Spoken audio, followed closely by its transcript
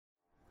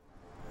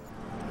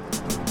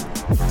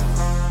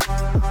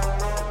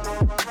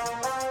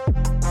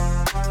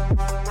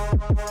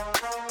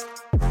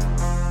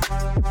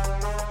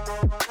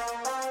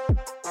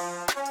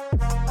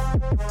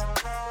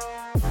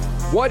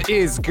What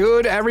is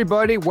good,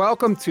 everybody?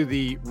 Welcome to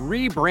the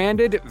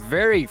rebranded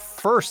very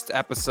first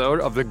episode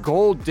of the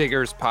Gold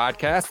Diggers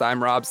podcast.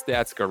 I'm Rob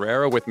Stats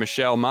Guerrera with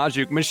Michelle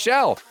Magdziuk.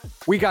 Michelle,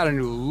 we got a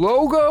new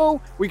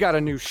logo. We got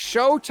a new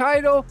show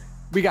title.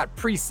 We got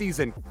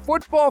preseason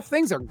football.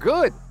 Things are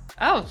good.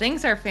 Oh,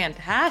 things are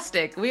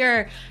fantastic.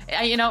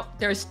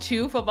 There's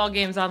 2 football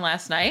games on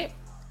last night.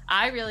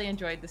 I really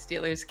enjoyed the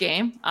Steelers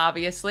game,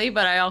 obviously,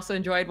 but I also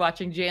enjoyed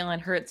watching Jalen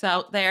Hurts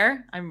out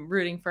there. I'm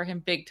rooting for him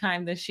big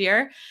time this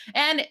year.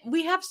 And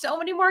we have so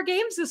many more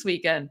games this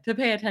weekend to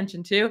pay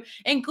attention to,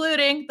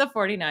 including the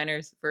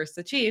 49ers versus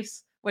the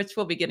Chiefs, which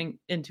we'll be getting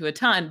into a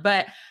ton.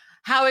 But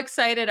how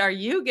excited are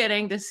you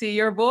getting to see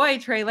your boy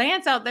Trey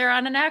Lance out there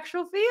on an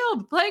actual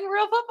field playing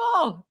real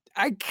football?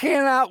 I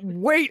cannot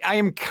wait. I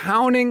am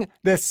counting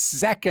the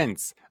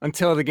seconds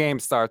until the game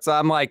starts.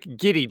 I'm like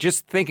giddy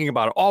just thinking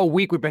about it. All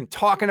week we've been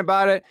talking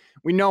about it.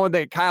 We know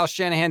that Kyle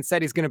Shanahan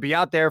said he's going to be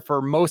out there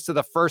for most of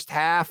the first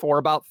half or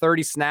about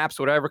 30 snaps,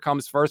 whatever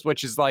comes first,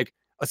 which is like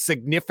a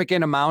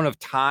significant amount of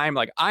time.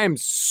 Like I am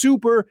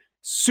super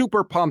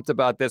pumped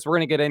about this. We're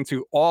going to get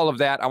into all of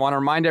that. I want to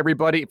remind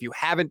everybody, if you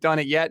haven't done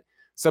it yet,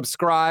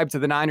 subscribe to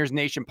the Niners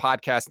Nation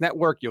Podcast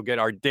Network. You'll get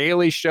our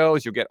daily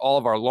shows. You'll get all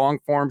of our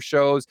long-form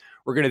shows.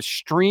 We're going to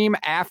stream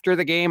after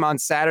the game on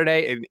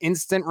Saturday, an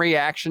instant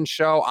reaction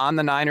show on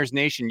the Niners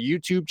Nation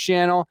YouTube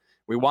channel.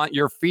 We want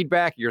your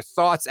feedback, your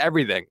thoughts,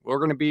 everything. We're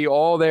going to be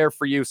all there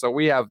for you. So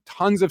we have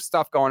tons of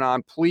stuff going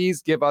on.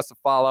 Please give us a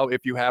follow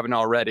if you haven't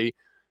already.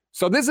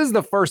 So this is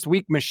the first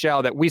week,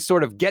 Michelle, that we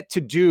sort of get to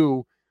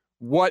do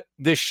what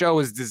this show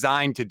is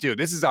designed to do.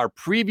 This is our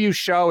preview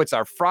show. It's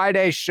our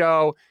Friday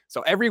show.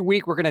 So every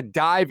week we're going to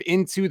dive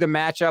into the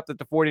matchup that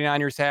the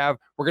 49ers have.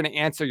 We're going to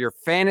answer your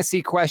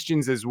fantasy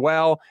questions as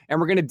well.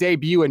 And we're going to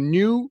debut a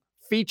new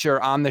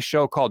feature on the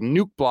show called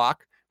Nuke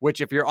Block,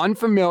 which if you're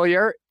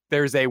unfamiliar,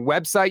 there's a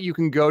website you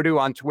can go to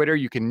on Twitter.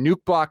 You can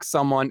nuke block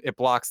someone. It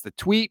blocks the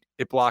tweet.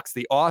 It blocks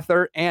the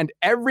author and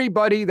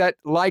everybody that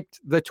liked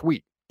the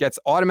tweet gets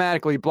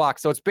automatically blocked.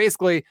 So it's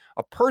basically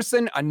a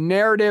person, a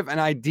narrative, an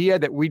idea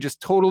that we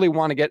just totally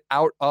want to get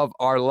out of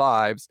our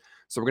lives.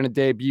 So we're going to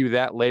debut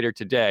that later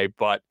today.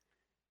 But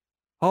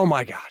oh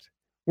my God,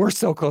 we're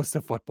so close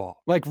to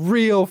football, like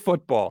real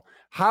football.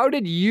 How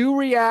did you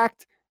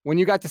react when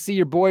you got to see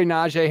your boy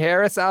Najee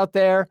Harris out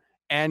there?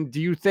 And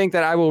do you think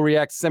that I will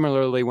react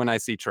similarly when I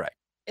see Trey?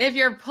 If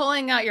you're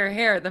pulling out your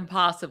hair, then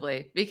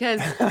possibly,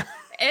 because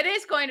it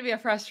is going to be a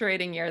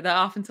frustrating year.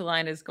 The offensive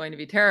line is going to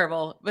be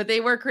terrible, but they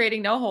were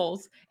creating no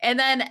holes. And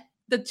then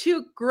the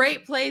 2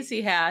 great plays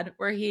he had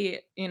where he,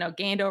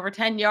 gained over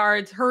 10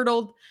 yards,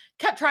 hurdled,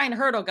 kept trying to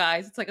hurdle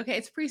guys. It's like, okay,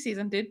 it's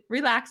preseason, dude.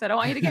 Relax. I don't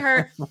want you to get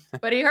hurt.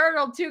 But he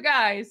hurdled 2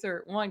 guys,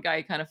 or one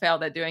guy kind of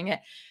failed at doing it.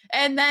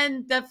 And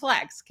then the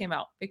flags came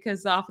out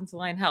because the offensive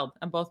line held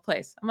on both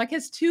plays. I'm like,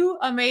 his 2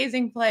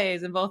 amazing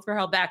plays and both were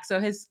held back. So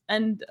his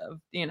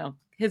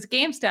his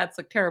game stats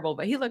look terrible,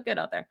 but he looked good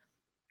out there.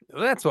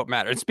 That's what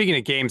matters. Speaking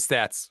of game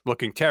stats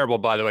looking terrible,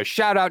 by the way,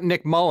 shout out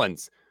Nick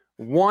Mullins.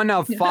 1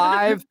 of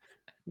 5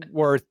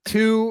 were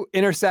 2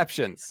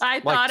 interceptions.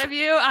 I thought of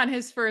you on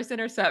his first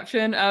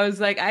interception. I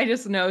was like, I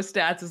just know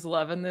Stats is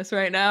loving this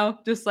right now.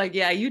 Just like,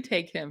 yeah, you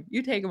take him.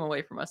 You take him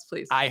away from us,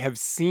 please. I have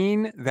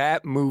seen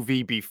that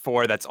movie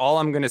before. That's all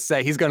I'm going to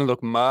say. He's going to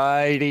look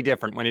mighty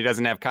different when he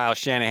doesn't have Kyle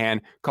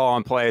Shanahan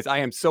calling plays. I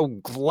am so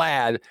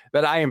glad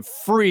that I am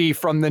free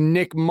from the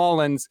Nick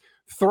Mullins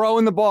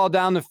throwing the ball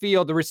down the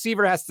field. The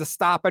receiver has to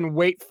stop and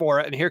wait for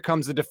it. And here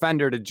comes the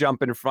defender to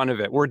jump in front of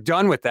it. We're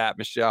done with that,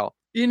 Michelle.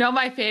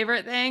 My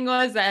favorite thing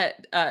was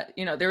that,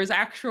 there was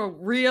actual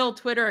real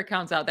Twitter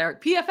accounts out there.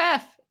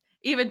 PFF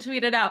even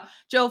tweeted out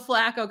Joe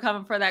Flacco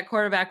coming for that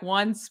quarterback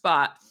 1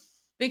 spot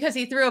because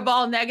he threw a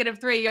ball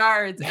 -3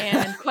 yards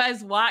and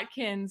Quez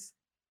Watkins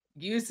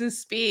used his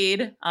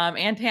speed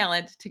and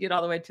talent to get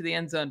all the way to the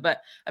end zone. But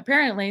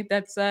apparently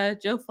that's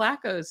Joe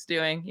Flacco's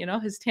doing.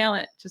 His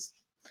talent just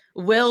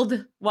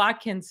willed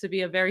Watkins to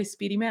be a very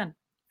speedy man.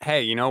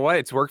 Hey, you know what?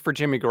 It's worked for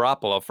Jimmy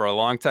Garoppolo for a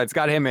long time. It's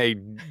got him a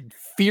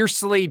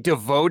fiercely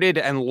devoted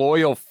and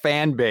loyal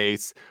fan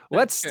base.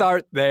 Let's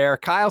start there.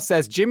 Kyle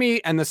says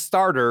Jimmy and the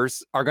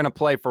starters are going to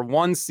play for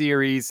 1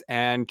 series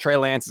and Trey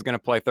Lance is going to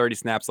play 30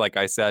 snaps, like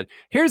I said.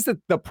 Here's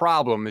the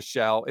problem,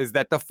 Michelle, is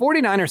that the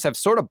 49ers have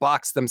sort of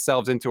boxed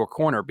themselves into a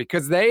corner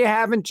because they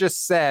haven't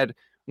just said,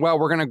 well,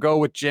 we're going to go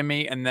with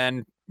Jimmy and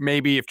then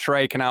maybe if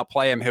Trey can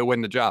outplay him, he'll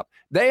win the job.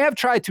 They have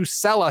tried to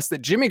sell us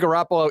that Jimmy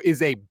Garoppolo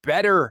is a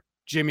better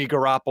Jimmy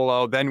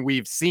Garoppolo than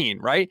we've seen,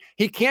 right?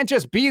 He can't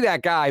just be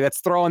that guy that's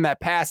throwing that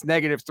pass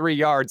 -3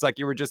 yards like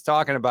you were just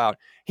talking about.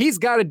 He's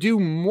got to do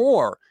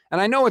more.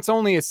 And I know it's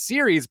only a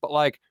series, but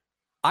like,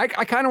 I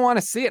kind of want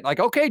to see it. Like,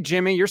 okay,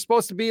 Jimmy, you're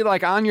supposed to be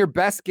like on your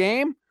best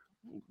game.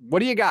 What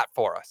do you got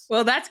for us?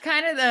 Well, that's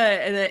kind of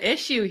the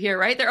issue here,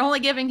 right? They're only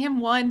giving him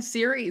 1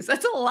 series.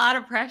 That's a lot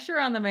of pressure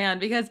on the man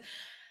because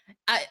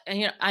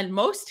on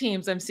most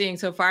teams I'm seeing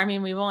so far,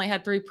 we've only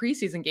had 3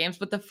 preseason games,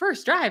 but the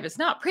first drive is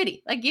not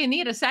pretty. Like you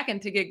need a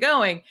second to get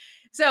going.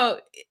 So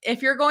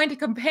if you're going to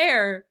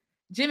compare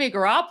Jimmy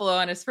Garoppolo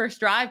on his first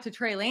drive to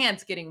Trey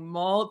Lance getting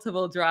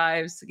multiple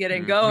drives,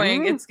 getting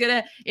going. Mhm. It's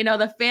going to,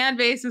 the fan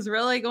base is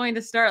really going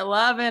to start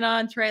loving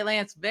on Trey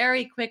Lance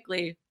very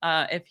quickly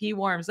if he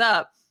warms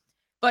up.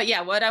 But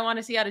yeah, what I want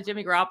to see out of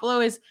Jimmy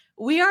Garoppolo is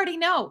we already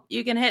know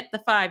you can hit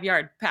the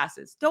 5-yard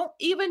passes. Don't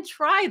even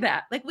try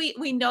that. Like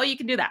we know you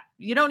can do that.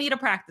 You don't need to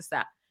practice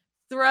that.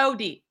 Throw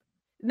deep.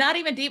 Not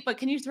even deep, but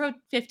can you throw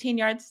 15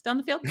 yards down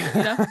the field?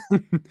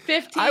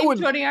 15,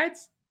 20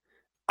 yards?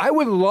 I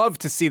would love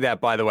to see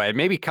that, by the way.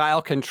 Maybe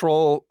Kyle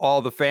control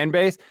all the fan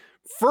base.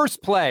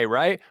 First play,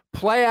 right?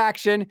 Play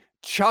action,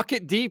 chuck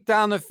it deep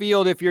down the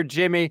field if you're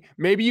Jimmy.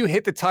 Maybe you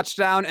hit the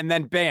touchdown and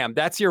then bam,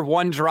 that's your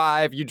one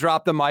drive. You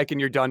drop the mic and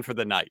you're done for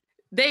the night.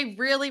 They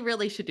really,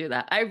 really should do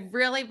that. I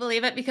really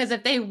believe it, because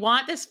if they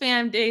want this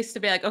fan base to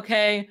be like,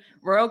 okay,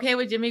 we're okay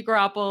with Jimmy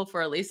Garoppolo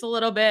for at least a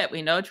little bit.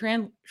 We know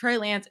Trey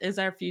Lance is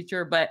our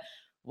future, but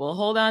we'll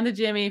hold on to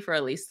Jimmy for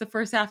at least the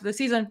first half of the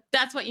season.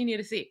 That's what you need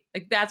to see.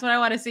 Like, that's what I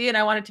want to see. And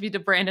I want it to be to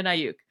Brandon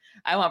Ayuk.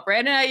 I want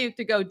Brandon Ayuk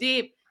to go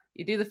deep.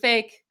 You do the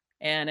fake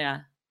and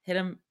hit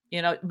him,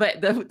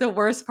 but the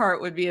worst part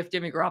would be if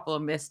Jimmy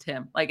Garoppolo missed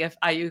him. Like if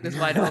Ayuk is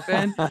wide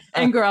open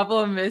and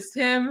Garoppolo missed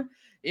him,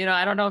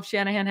 I don't know if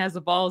Shanahan has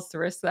the balls to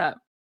risk that.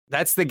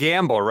 That's the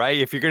gamble, right?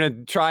 If you're going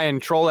to try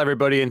and troll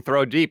everybody and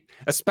throw deep,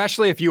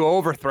 especially if you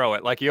overthrow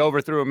it, like you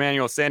overthrew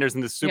Emmanuel Sanders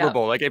in the Super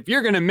Bowl. Like if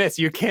you're going to miss,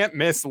 you can't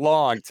miss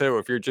long too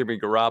if you're Jimmy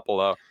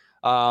Garoppolo.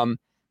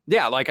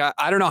 Yeah, like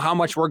I don't know how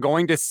much we're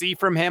going to see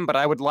from him, but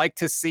I would like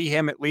to see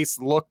him at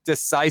least look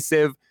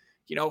decisive.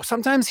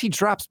 Sometimes he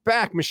drops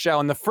back,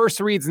 Michelle, and the first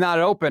read's not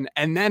open.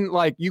 And then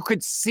like you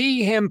could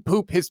see him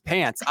poop his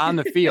pants on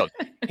the field.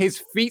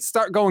 His feet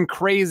start going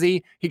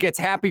crazy. He gets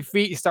happy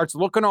feet. He starts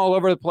looking all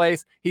over the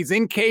place. He's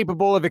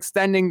incapable of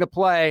extending the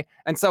play.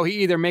 And so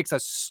he either makes a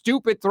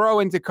stupid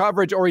throw into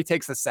coverage or he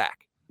takes a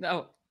sack.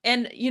 No.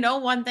 And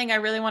one thing I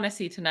really want to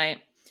see tonight,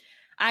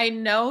 I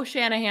know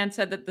Shanahan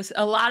said that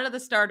a lot of the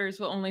starters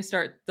will only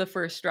start the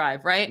first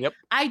drive, right? Yep.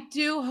 I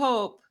do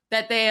hope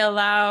that they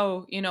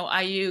allow,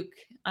 Ayuk,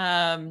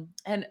 and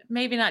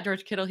maybe not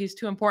George Kittle, he's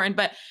too important,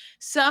 but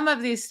some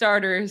of these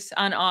starters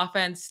on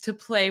offense to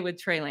play with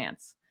Trey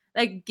Lance.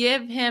 Like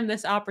give him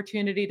this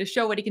opportunity to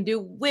show what he can do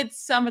with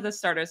some of the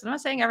starters. I'm not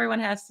saying everyone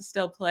has to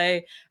still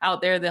play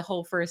out there the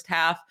whole first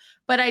half,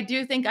 but I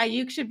do think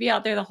Ayuk should be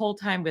out there the whole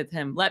time with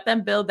him. Let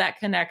them build that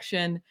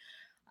connection.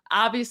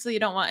 Obviously, you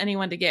don't want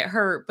anyone to get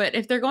hurt, but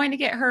if they're going to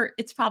get hurt,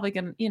 it's probably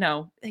going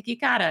to, like you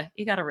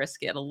gotta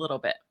risk it a little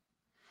bit.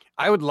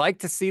 I would like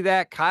to see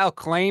that. Kyle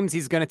claims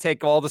he's going to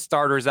take all the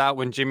starters out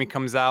when Jimmy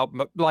comes out,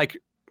 but like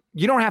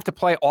you don't have to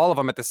play all of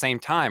them at the same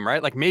time,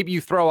 right? Like maybe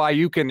you throw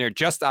Ayuk in there,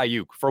 just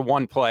Ayuk for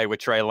one play with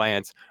Trey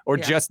Lance or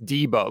just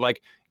Debo.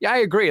 Like, yeah, I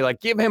agree.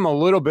 Like give him a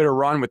little bit of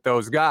run with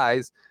those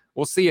guys.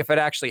 We'll see if it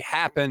actually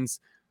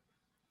happens.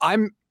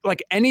 I'm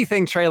like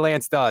anything Trey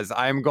Lance does,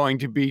 I'm going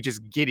to be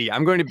just giddy.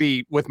 I'm going to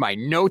be with my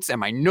notes and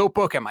my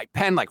notebook and my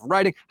pen, like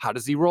writing. How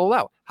does he roll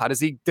out? How does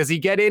he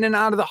get in and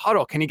out of the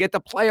huddle? Can he get the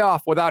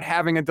playoff without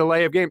having a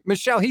delay of game?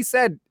 Michelle, he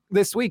said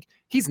this week,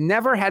 he's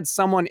never had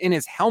someone in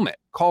his helmet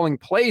calling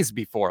plays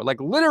before.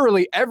 Like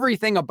literally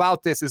everything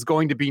about this is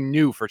going to be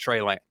new for Trey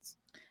Lance.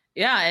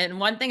 Yeah. And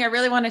one thing I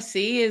really want to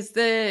see is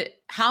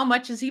how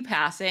much is he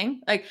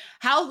passing? Like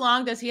how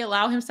long does he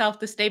allow himself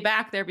to stay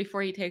back there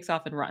before he takes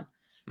off and run?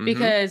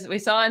 Because we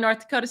saw in North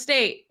Dakota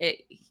State,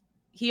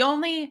 he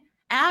only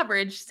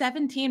averaged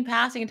 17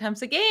 passing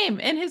attempts a game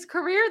in his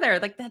career there.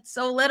 Like that's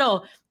so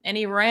little. And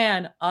he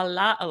ran a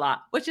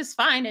lot, which is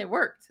fine. It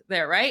worked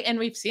there, right? And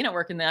we've seen it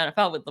work in the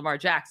NFL with Lamar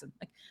Jackson.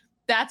 Like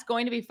that's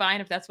going to be fine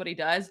if that's what he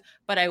does.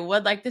 But I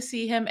would like to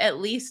see him at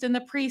least in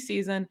the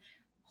preseason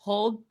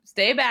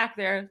stay back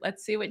there.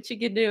 Let's see what you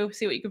can do,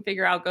 see what you can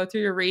figure out, go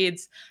through your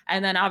reads.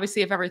 And then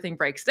obviously if everything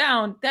breaks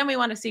down, then we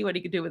want to see what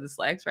he could do with his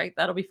legs, right?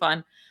 That'll be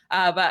fun.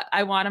 But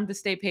I want him to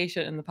stay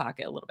patient in the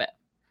pocket a little bit.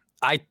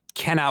 I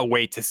cannot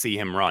wait to see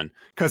him run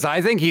because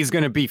I think he's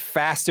going to be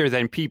faster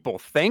than people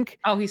think.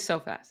 Oh, he's so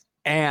fast.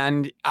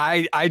 And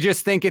I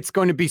just think it's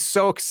going to be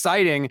so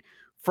exciting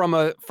from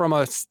a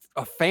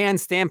fan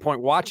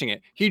standpoint watching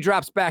it. He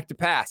drops back to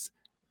pass.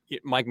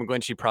 Mike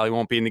McGlinchey probably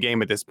won't be in the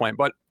game at this point,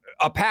 but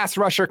a pass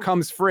rusher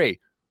comes free.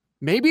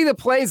 Maybe the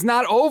play's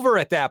not over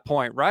at that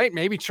point, right?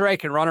 Maybe Trey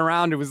can run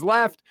around to his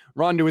left,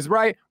 run to his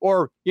right,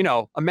 or,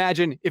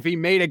 imagine if he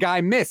made a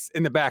guy miss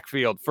in the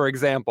backfield, for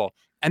example,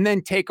 and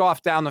then take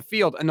off down the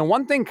field. And the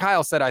one thing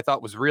Kyle said I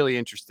thought was really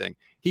interesting.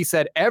 He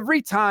said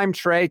every time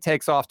Trey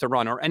takes off to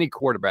run, or any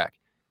quarterback,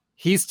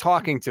 he's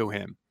talking to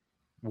him.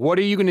 What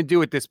are you going to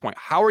do at this point?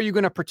 How are you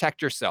going to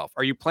protect yourself?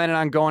 Are you planning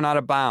on going out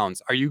of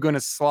bounds? Are you going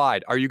to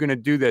slide? Are you going to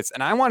do this?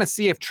 And I want to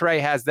see if Trey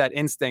has that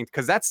instinct,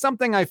 because that's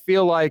something I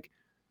feel like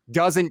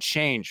doesn't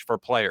change for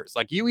players.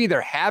 Like you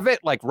either have it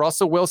like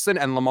Russell Wilson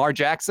and Lamar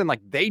Jackson,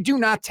 like they do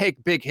not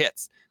take big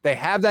hits. They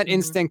have that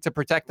instinct to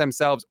protect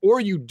themselves, or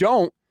you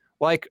don't,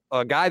 like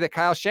a guy that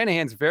Kyle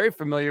Shanahan's very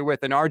familiar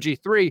with in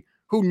RG3,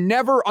 who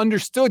never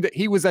understood that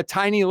he was a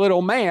tiny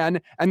little man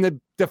and the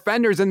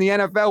defenders in the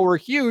NFL were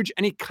huge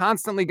and he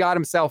constantly got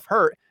himself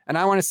hurt. And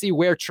I want to see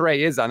where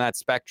Trey is on that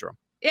spectrum.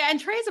 Yeah, and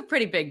Trey's a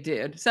pretty big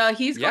dude. So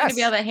he's going to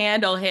be Yes. able to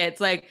handle hits.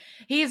 Like,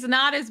 he's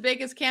not as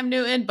big as Cam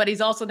Newton, but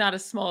he's also not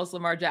as small as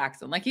Lamar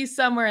Jackson. Like, he's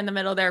somewhere in the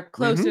middle there,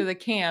 closer to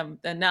Cam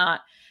than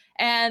not.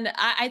 And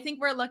I think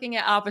we're looking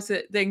at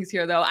opposite things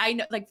here, though. I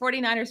know, like,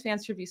 49ers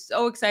fans should be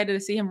so excited to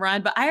see him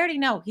run, but I already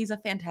know he's a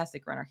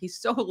fantastic runner. He's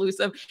so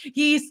elusive.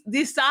 He's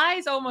the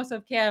size almost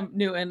of Cam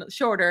Newton,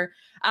 shorter,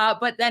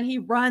 but then he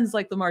runs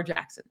like Lamar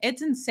Jackson.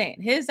 It's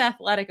insane. His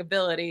athletic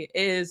ability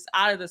is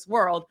out of this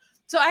world.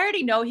 So I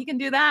already know he can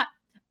do that.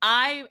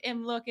 I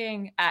am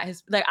looking at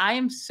I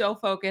am so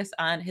focused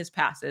on his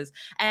passes,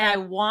 and I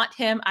want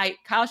him.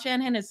 Kyle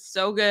Shanahan is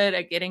so good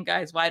at getting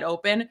guys wide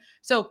open.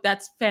 So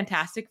that's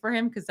fantastic for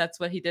him, because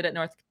that's what he did at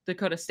North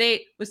Dakota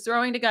State, was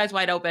throwing to guys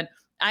wide open.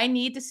 I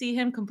need to see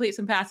him complete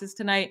some passes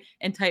tonight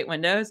in tight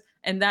windows.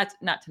 And that's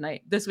not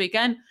tonight, this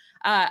weekend.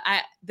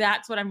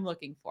 That's what I'm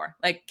looking for.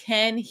 Like,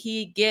 can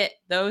he get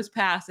those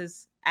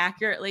passes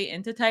accurately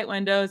into tight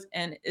windows?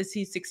 And is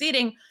he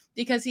succeeding?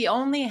 Because he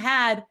only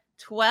had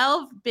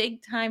 12 big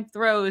time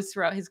throws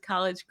throughout his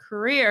college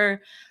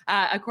career,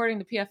 according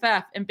to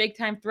PFF. And big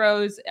time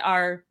throws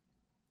are,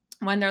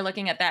 when they're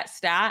looking at that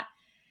stat,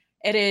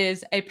 it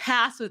is a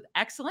pass with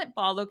excellent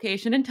ball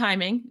location and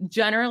timing,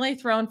 generally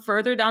thrown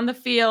further down the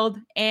field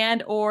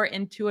and or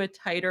into a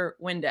tighter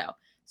window.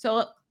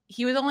 So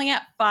he was only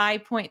at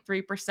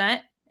 5.3%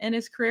 in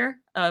his career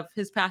of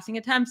his passing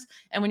attempts.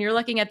 And when you're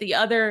looking at the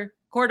other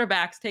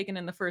quarterbacks taken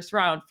in the first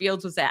round,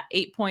 Fields was at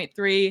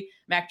 8.3,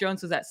 Mac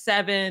Jones was at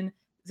 7,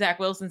 Zach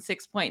Wilson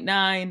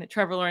 6.9,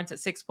 Trevor Lawrence at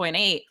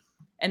 6.8,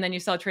 and then you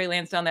saw Trey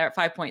Lance down there at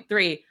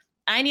 5.3.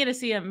 I need to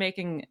see him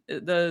making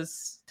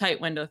those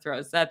tight window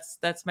throws.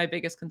 That's my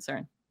biggest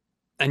concern.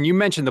 And you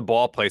mentioned the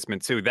ball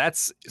placement too.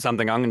 That's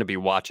something I'm going to be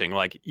watching.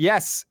 Like,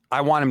 yes, I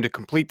want him to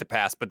complete the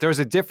pass, but there's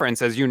a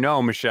difference, as you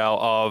know, Michelle,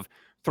 of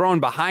throwing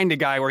behind a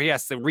guy where he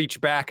has to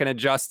reach back and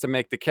adjust to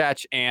make the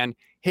catch, and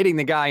hitting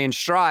the guy in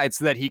stride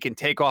so that he can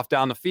take off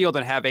down the field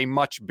and have a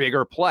much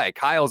bigger play.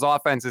 Kyle's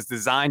offense is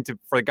designed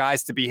for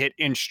guys to be hit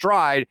in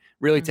stride,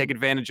 really take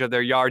advantage of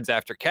their yards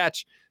after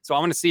catch. So I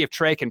want to see if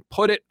Trey can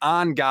put it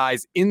on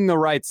guys in the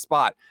right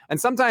spot. And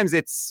sometimes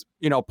it's,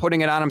 putting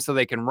it on them so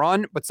they can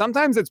run, but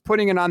sometimes it's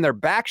putting it on their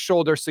back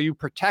shoulder so you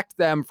protect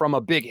them from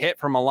a big hit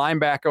from a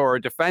linebacker or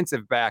a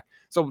defensive back.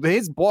 So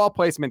his ball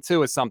placement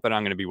too is something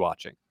I'm going to be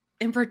watching.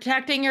 And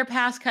protecting your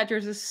pass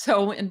catchers is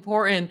so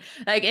important.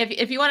 Like,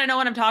 if you want to know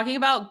what I'm talking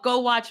about, go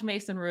watch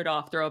Mason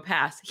Rudolph throw a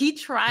pass. He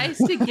tries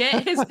to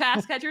get his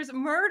pass catchers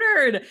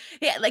murdered.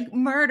 Yeah, like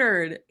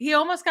murdered. He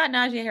almost got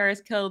Najee Harris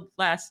killed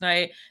last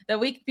night. The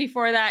week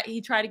before that,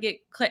 he tried to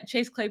get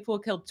Chase Claypool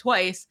killed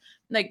twice.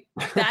 Like,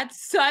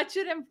 that's such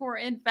an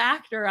important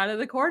factor out of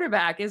the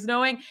quarterback, is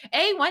knowing,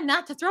 when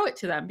not to throw it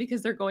to them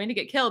because they're going to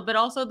get killed, but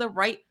also the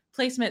right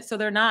placement, so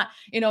they're not,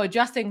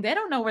 adjusting. They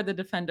don't know where the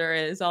defender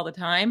is all the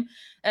time.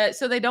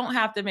 So they don't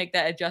have to make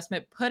that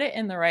adjustment, put it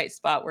in the right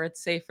spot where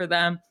it's safe for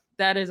them.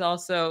 That is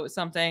also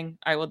something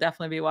I will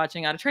definitely be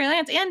watching out of Trey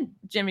Lance and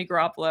Jimmy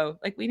Garoppolo.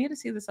 Like, we need to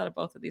see this out of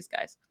both of these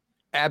guys.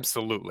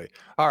 Absolutely.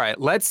 All right,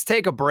 let's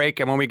take a break.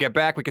 And when we get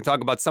back, we can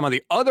talk about some of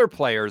the other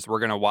players we're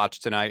going to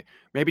watch tonight,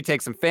 maybe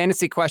take some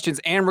fantasy questions,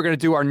 and we're going to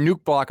do our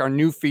Nuke Block, our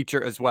new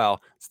feature as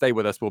well. Stay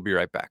with us. We'll be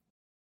right back.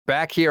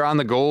 Back here on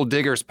the Gold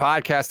Diggers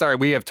podcast. All right,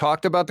 we have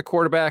talked about the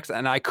quarterbacks,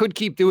 and I could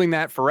keep doing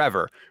that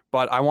forever,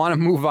 but I want to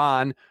move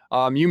on.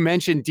 You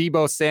mentioned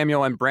Deebo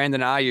Samuel and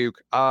Brandon Ayuk.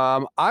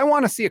 I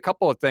want to see a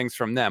couple of things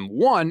from them.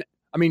 One,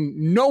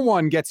 no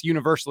one gets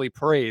universally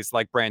praised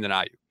like Brandon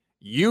Ayuk.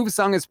 You've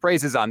sung his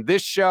praises on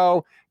this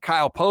show.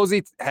 Kyle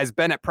Posey has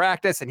been at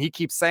practice, and he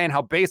keeps saying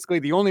how basically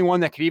the only one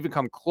that could even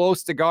come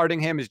close to guarding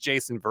him is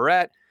Jason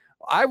Verrett.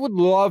 I would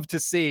love to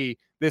see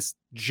this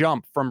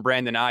jump from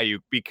Brandon Ayuk,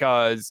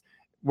 because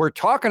we're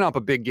talking up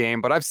a big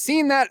game, but I've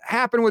seen that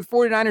happen with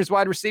 49ers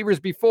wide receivers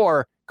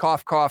before.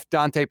 Cough, cough,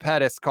 Dante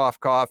Pettis, cough,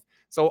 cough.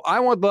 So I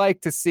would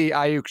like to see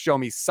Ayuk show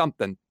me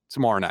something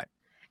tomorrow night.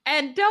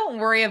 And don't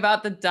worry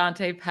about the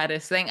Dante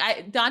Pettis thing.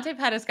 Dante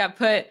Pettis got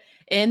put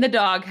in the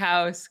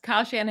doghouse.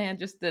 Kyle Shanahan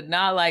just did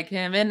not like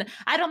him. And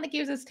I don't think he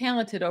was as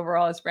talented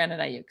overall as Brandon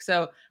Ayuk.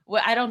 So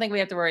I don't think we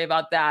have to worry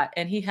about that.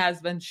 And he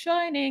has been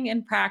shining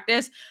in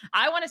practice.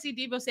 I want to see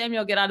Deebo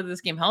Samuel get out of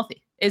this game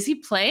healthy. Is he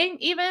playing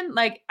even?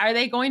 Like, are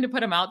they going to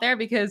put him out there?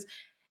 Because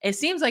it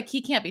seems like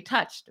he can't be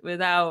touched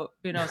without,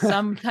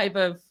 some type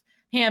of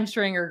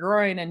hamstring or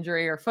groin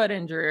injury or foot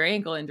injury or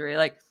ankle injury.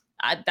 Like,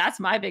 that's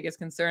my biggest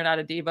concern out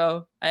of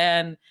Deebo.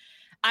 And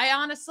I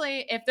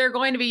honestly, if they're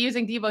going to be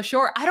using Deebo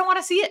short, I don't want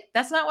to see it.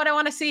 That's not what I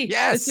want to see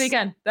this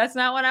weekend. That's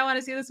not what I want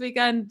to see this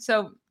weekend.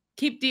 So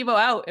keep Deebo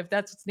out if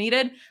that's what's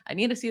needed. I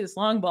need to see this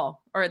long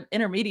ball or an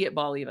intermediate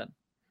ball even.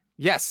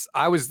 Yes,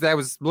 that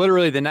was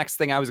literally the next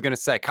thing I was going to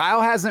say.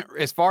 Kyle hasn't,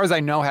 as far as I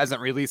know, hasn't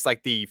released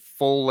like the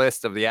full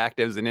list of the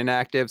actives and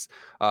inactives.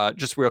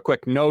 Just real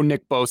quick, no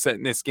Nick Bosa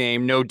in this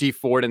game, no D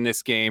Ford in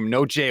this game,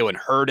 no Jalen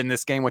Hurd in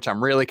this game, which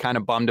I'm really kind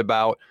of bummed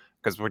about,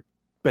 because we've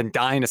been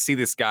dying to see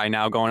this guy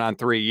now going on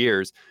 3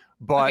 years.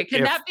 But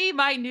okay, that be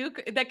my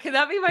nuke? Could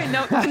that be my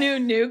new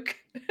nuke?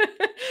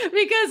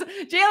 Because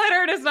Jalen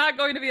Hurd is not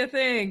going to be a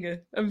thing.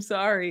 I'm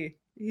sorry.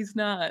 He's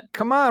not.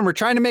 Come on, we're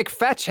trying to make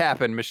fetch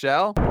happen,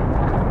 Michelle.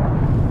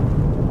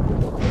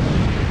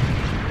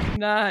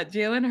 Not.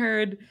 Jalen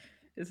Hurd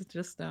is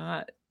just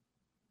not.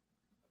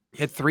 He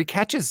had 3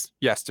 catches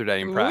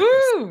yesterday in practice.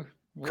 Ooh,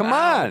 Come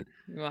wow. on.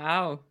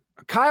 Wow.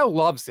 Kyle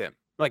loves him.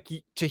 Like,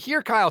 to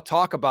hear Kyle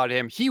talk about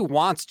him, he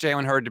wants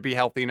Jalen Hurd to be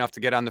healthy enough to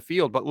get on the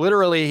field. But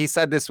literally, he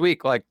said this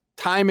week, like,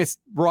 time is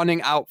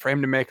running out for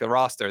him to make the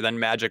roster. Then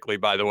magically,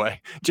 by the way,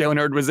 Jalen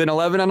Hurd was in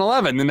 11 on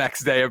 11 the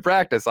next day of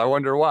practice. I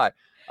wonder why.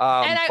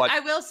 And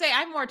I will say,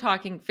 I'm more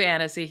talking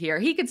fantasy here.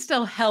 He could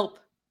still help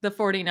the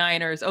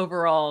 49ers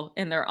overall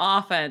in their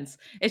offense.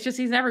 It's just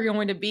he's never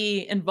going to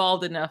be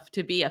involved enough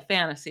to be a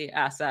fantasy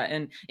asset.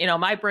 And,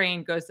 my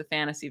brain goes to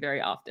fantasy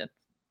very often.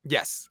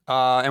 Yes.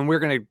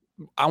 And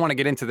I want to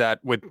get into that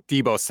with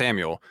Deebo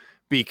Samuel,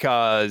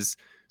 because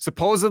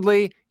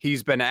supposedly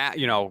he's been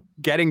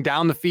getting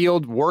down the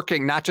field,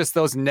 working not just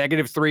those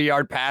negative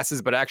 3-yard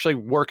passes, but actually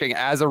working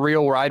as a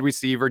real wide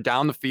receiver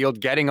down the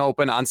field, getting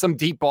open on some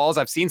deep balls.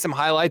 I've seen some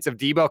highlights of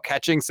Deebo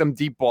catching some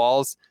deep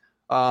balls.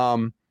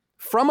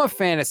 From a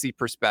fantasy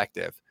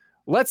perspective,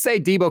 let's say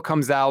Deebo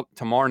comes out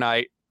tomorrow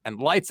night and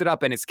lights it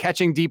up and is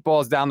catching deep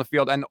balls down the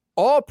field. And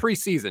all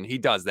preseason, he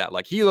does that.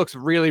 Like, he looks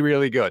really,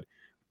 really good.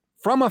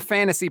 From a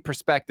fantasy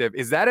perspective,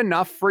 is that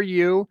enough for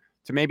you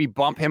to maybe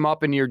bump him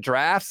up in your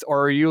drafts?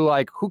 Or are you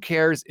like, who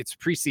cares? It's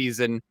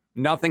preseason.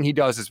 Nothing he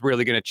does is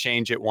really going to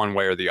change it one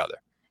way or the other.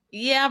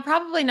 Yeah,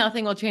 probably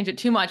nothing will change it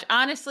too much.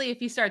 Honestly, if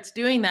he starts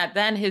doing that,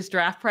 then his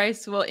draft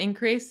price will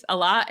increase a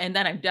lot. And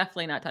then I'm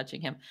definitely not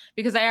touching him,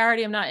 because I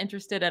already am not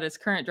interested at his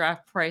current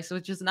draft price,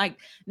 which is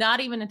not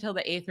even until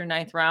the 8th or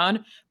 9th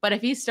round. But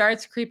if he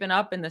starts creeping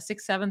up in the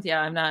 6th, 7th,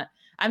 yeah,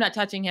 I'm not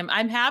touching him.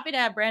 I'm happy to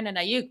have Brandon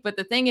Ayuk, but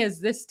the thing is,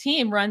 this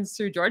team runs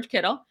through George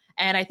Kittle,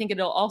 and I think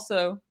it'll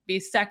also be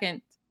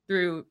second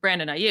through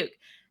Brandon Ayuk.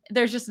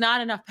 There's just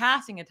not enough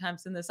passing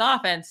attempts in this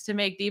offense to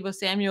make Deebo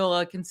Samuel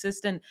a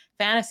consistent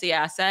fantasy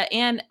asset.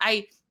 And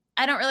I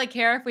don't really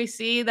care if we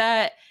see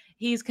that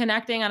he's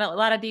connecting on a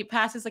lot of deep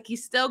passes. Like,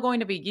 he's still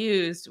going to be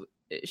used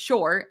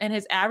short, and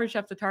his average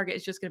depth of target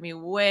is just going to be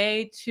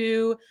way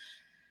too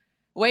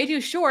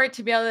short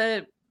to be able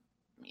to,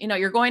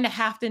 you're going to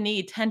have to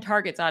need 10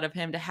 targets out of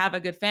him to have a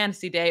good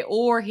fantasy day,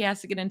 or he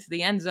has to get into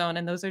the end zone.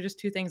 And those are just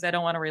 2 things I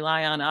don't want to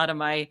rely on out of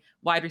my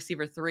wide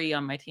receiver 3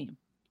 on my team.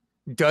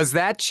 Does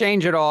that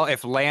change at all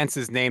if Lance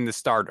is named the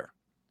starter?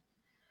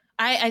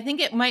 I think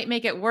it might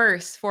make it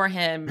worse for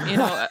him.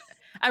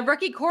 A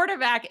rookie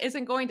quarterback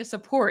isn't going to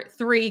support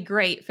 3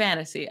 great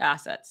fantasy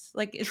assets.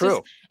 Like, it's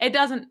True.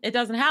 just, it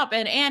doesn't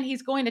happen. And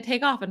he's going to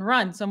take off and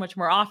run so much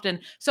more often.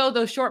 So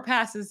those short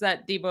passes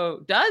that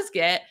Deebo does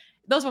get,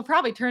 those will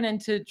probably turn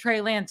into Trey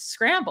Lance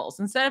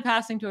scrambles. Instead of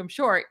passing to him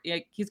short,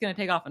 he's going to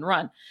take off and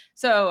run.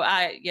 So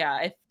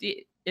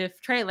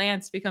if Trey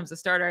Lance becomes a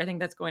starter, I think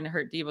that's going to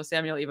hurt Deebo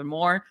Samuel even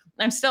more.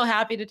 I'm still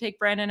happy to take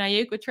Brandon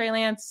Ayuk with Trey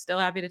Lance, still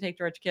happy to take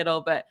George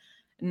Kittle, but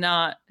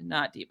not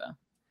Deebo.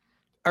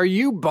 Are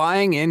you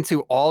buying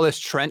into all this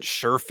Trent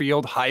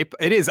Sherfield hype?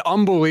 It is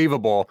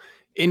unbelievable.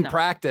 In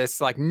practice,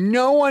 like,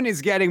 no one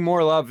is getting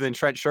more love than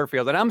Trent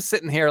Sherfield. And I'm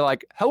sitting here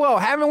like, hello,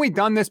 haven't we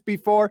done this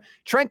before?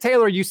 Trent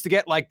Taylor used to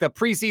get like the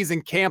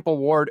preseason camp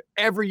award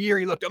every year.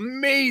 He looked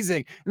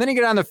amazing. And then he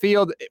got on the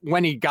field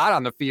when he got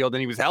on the field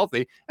and he was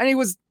healthy, and he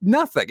was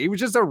nothing. He was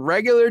just a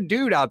regular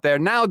dude out there.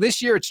 Now this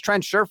year it's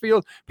Trent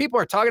Sherfield. People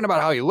are talking about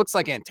how he looks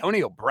like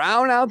Antonio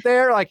Brown out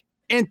there. Like,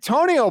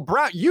 Antonio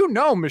Brown,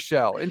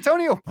 Michelle,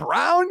 Antonio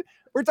Brown.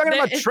 We're talking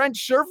about Trent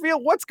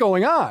Sherfield. What's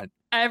going on?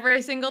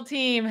 Every single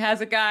team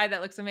has a guy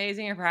that looks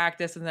amazing in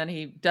practice, and then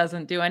he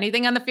doesn't do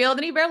anything on the field,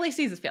 and he barely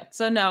sees his field.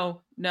 So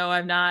no,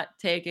 I'm not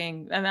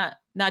doing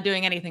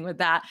anything with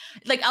that.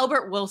 Like,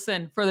 Albert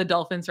Wilson for the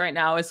Dolphins right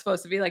now is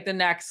supposed to be like the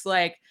next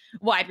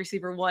wide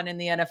receiver 1 in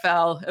the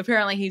NFL.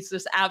 Apparently he's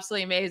just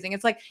absolutely amazing.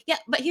 It's like, yeah,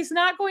 but he's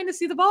not going to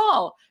see the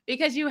ball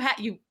because you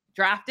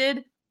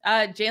drafted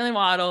Jalen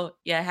Waddle,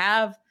 you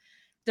have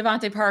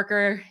Devontae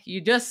Parker, you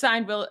just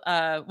signed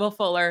Will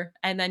Fuller,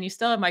 and then you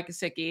still have Mike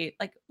Gesicki.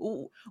 Like,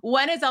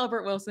 when is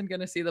Albert Wilson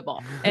going to see the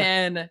ball?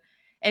 And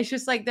it's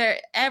just like,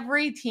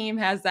 every team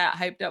has that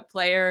hyped up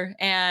player.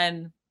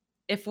 And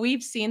if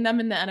we've seen them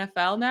in the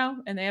NFL now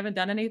and they haven't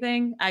done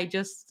anything, I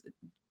just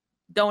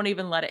don't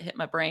even let it hit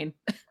my brain.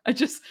 I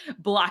just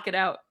block it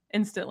out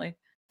instantly.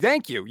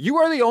 Thank you. You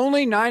are the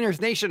only Niners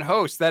Nation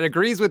host that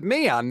agrees with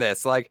me on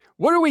this. Like,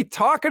 what are we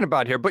talking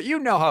about here? But you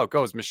know how it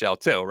goes, Michelle,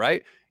 too,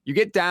 right? You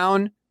get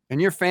down in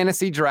your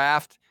fantasy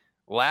draft,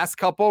 last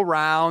couple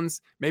rounds,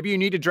 maybe you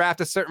need to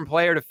draft a certain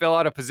player to fill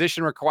out a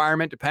position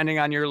requirement depending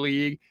on your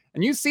league,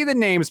 and you see the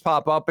names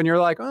pop up and you're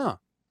like, oh,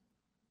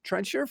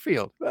 Trent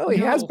Sherfield. Well,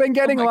 he has been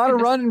getting a lot of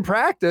run in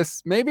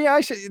practice. Maybe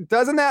I should.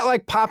 Doesn't that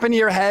like pop into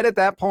your head at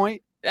that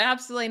point?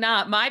 Absolutely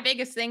not. My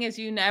biggest thing is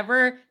you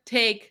never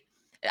take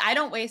I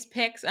don't waste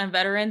picks on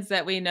veterans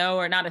that we know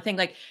are not a thing.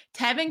 Like,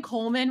 Tevin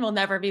Coleman will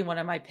never be one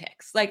of my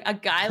picks. Like, a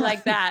guy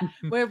like that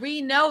where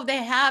we know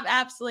they have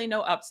absolutely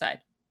no upside.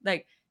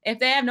 Like, If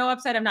they have no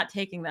upside, I'm not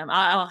taking them.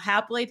 I'll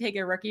happily take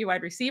a rookie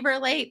wide receiver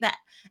late that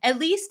at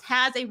least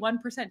has a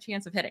 1%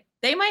 chance of hitting.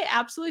 They might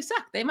absolutely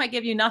suck. They might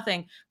give you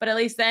nothing, but at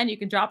least then you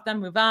can drop them,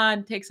 move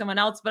on, take someone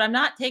else. But I'm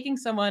not taking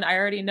someone I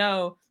already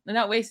know. I'm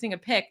not wasting a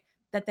pick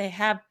that they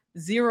have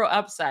zero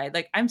upside.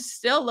 Like, I'm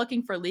still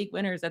looking for league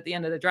winners at the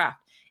end of the draft.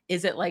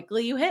 Is it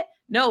likely you hit?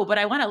 No, but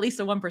I want at least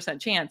a 1%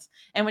 chance.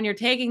 And when you're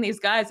taking these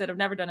guys that have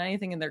never done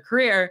anything in their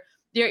career,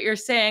 you're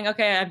saying,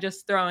 okay, I'm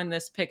just throwing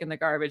this pick in the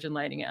garbage and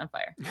lighting it on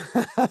fire.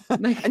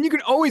 And you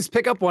can always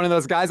pick up one of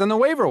those guys on the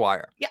waiver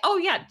wire. Yeah. Oh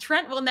yeah.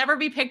 Trent will never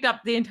be picked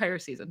up the entire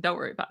season. Don't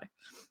worry about it.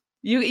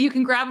 You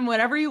can grab him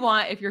whenever you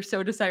want if you're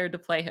so desired to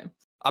play him.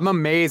 I'm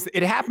amazed.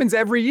 It happens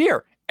every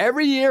year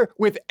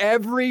with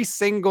every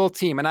single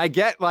team. And I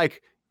get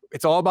like,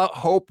 it's all about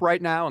hope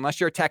right now, unless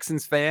you're a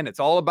Texans fan. It's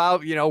all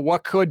about,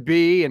 what could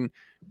be.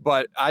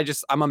 But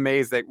I'm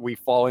amazed that we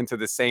fall into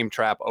the same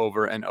trap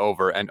over and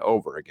over and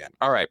over again.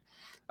 All right.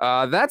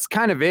 That's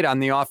kind of it on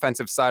the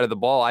offensive side of the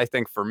ball, I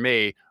think, for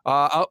me.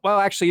 Well,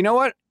 actually, you know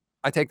what?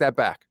 I take that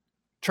back.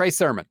 Trey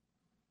Sermon.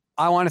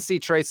 I want to see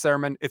Trey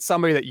Sermon. It's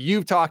somebody that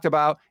you've talked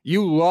about.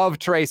 You love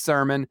Trey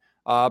Sermon.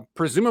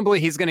 Presumably,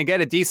 he's going to get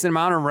a decent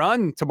amount of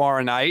run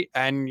tomorrow night,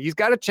 and he's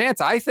got a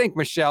chance. I think,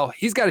 Michelle,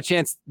 he's got a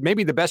chance,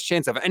 maybe the best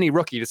chance of any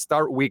rookie to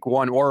start week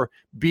one or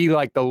be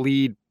like the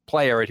lead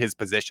player at his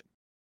position.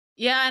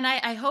 Yeah, and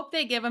I hope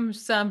they give him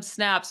some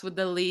snaps with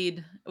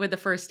the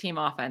first team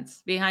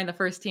offense, behind the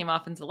first team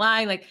offensive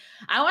line. Like,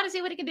 I want to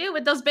see what he can do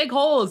with those big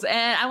holes,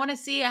 and I want to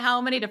see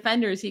how many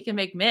defenders he can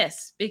make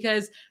miss,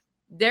 because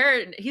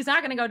he's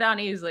not going to go down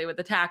easily with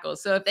the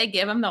tackles. So if they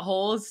give him the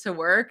holes to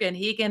work and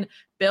he can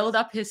build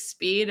up his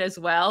speed as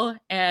well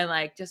and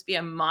like just be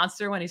a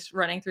monster when he's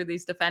running through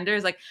these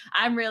defenders, like,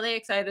 I'm really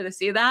excited to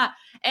see that.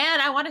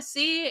 And I want to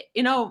see,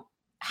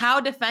 how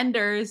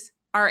defenders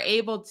are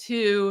able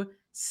to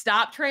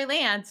stop Trey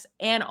Lance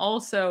and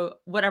also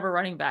whatever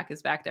running back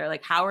is back there.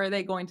 Like, how are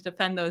they going to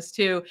defend those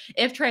two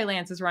if Trey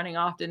Lance is running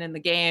often in the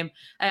game?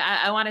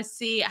 I want to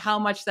see how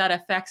much that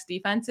affects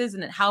defenses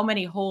and how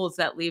many holes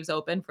that leaves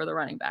open for the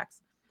running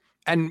backs.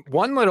 And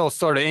one little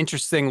sort of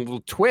interesting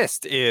little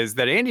twist is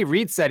that Andy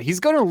Reid said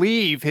he's going to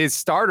leave his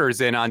starters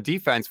in on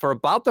defense for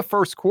about the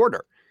first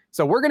quarter.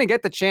 So we're going to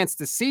get the chance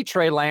to see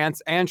Trey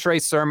Lance and Trey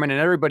Sermon and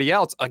everybody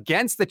else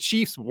against the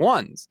Chiefs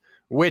ones,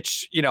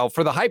 which,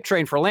 for the hype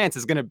train for Lance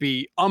is going to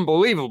be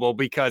unbelievable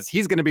because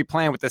he's going to be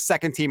playing with the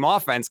second team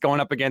offense going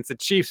up against the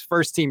Chiefs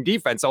first team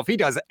defense. So if he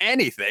does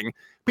anything,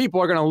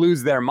 people are going to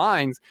lose their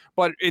minds.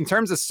 But in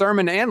terms of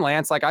Sermon and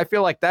Lance, like, I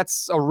feel like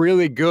that's a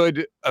really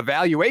good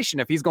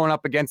evaluation if he's going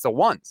up against the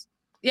ones.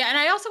 Yeah, and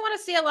I also want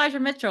to see Elijah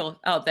Mitchell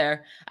out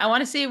there. I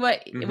want to see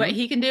what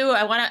he can do.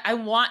 I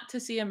want to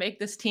see him make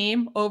this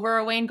team over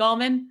a Wayne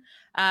Gallman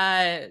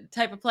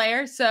type of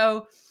player.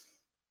 So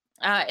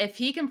if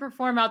he can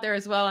perform out there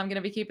as well, I'm going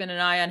to be keeping an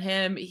eye on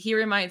him. He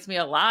reminds me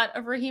a lot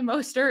of Raheem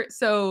Mostert.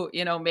 So,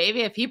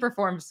 maybe if he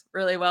performs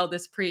really well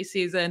this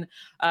preseason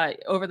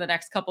over the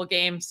next couple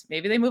games,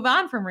 maybe they move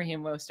on from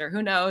Raheem Mostert.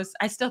 Who knows?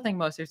 I still think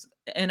Mostert's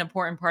an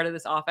important part of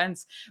this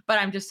offense, but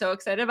I'm just so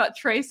excited about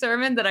Trey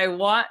Sermon that I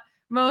want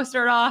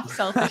Mostert off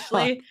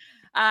selfishly.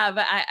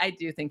 But I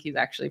do think he's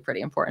actually a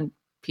pretty important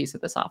piece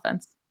of this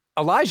offense.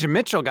 Elijah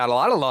Mitchell got a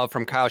lot of love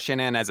from Kyle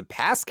Shanahan as a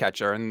pass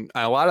catcher, and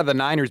a lot of the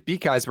Niners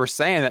beat guys were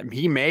saying that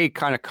he may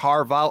kind of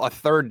carve out a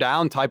third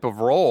down type of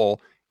role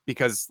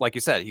because, like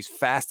you said, he's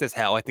fast as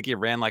hell. I think he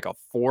ran like a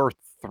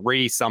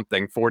 4.3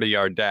 something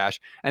 40-yard dash,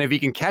 and if he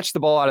can catch the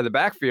ball out of the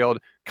backfield,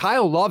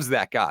 Kyle loves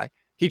that guy.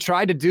 He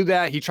tried to do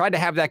that. He tried to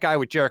have that guy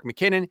with Jerick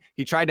McKinnon.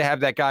 He tried to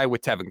have that guy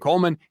with Tevin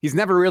Coleman. He's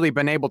never really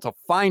been able to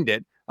find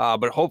it.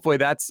 But hopefully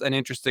that's an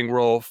interesting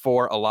role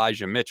for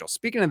Elijah Mitchell.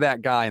 Speaking of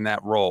that guy in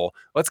that role,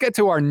 let's get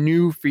to our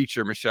new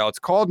feature, Michelle. It's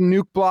called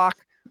Nuke Block.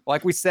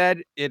 Like we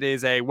said, it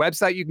is a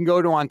website you can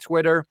go to on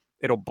Twitter.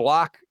 It'll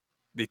block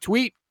the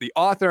tweet, the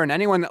author, and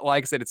anyone that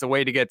likes it. It's a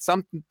way to get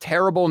some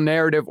terrible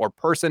narrative or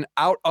person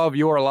out of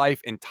your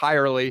life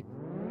entirely.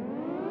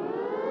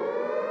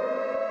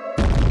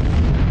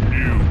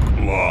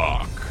 Nuke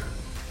Block.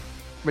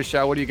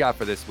 Michelle, what do you got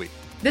for this week?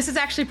 This is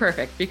actually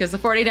perfect because the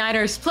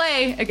 49ers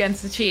play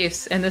against the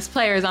Chiefs, and this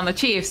player is on the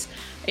Chiefs.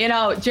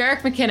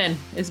 Jerick McKinnon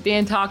is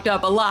being talked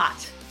up a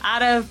lot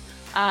out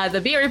of the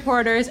beat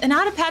reporters and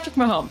out of Patrick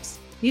Mahomes.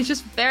 He's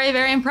just very,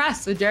 very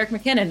impressed with Jerick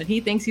McKinnon, and he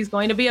thinks he's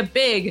going to be a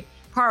big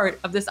part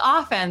of this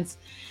offense.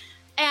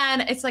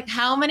 And it's like,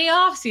 how many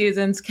off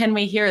seasons can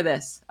we hear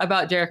this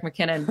about Jerick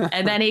McKinnon?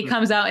 And then he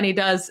comes out and he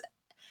does,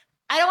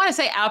 I don't want to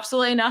say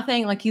absolutely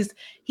nothing. Like,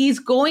 he's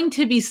going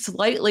to be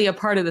slightly a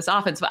part of this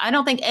offense, but I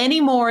don't think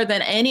any more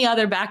than any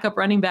other backup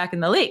running back in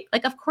the league.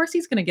 Like, of course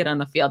he's going to get on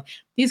the field.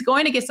 He's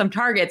going to get some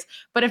targets,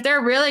 but if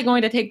they're really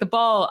going to take the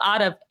ball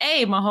out of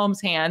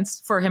Mahomes'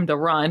 hands for him to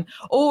run,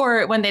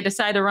 or when they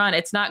decide to run,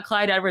 it's not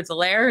Clyde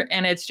Edwards-Helaire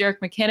and it's Jerick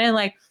McKinnon,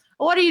 like,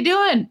 what are you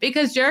doing?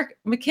 Because Jerick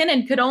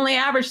McKinnon could only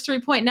average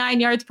 3.9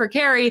 yards per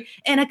carry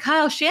in a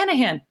Kyle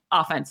Shanahan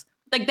offense.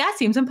 Like, that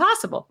seems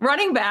impossible.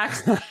 Running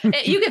backs,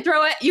 you could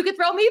throw it. You could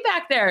throw me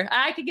back there.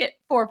 I could get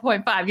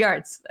 4.5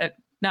 yards.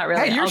 Not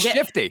really. Hey, you're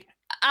shifty.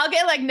 I'll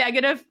get like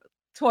negative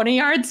 20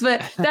 yards,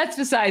 but that's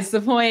besides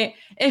the point.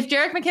 If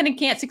Jerick McKinnon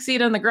can't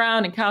succeed on the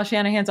ground and Kyle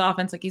Shanahan's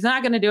offense, like he's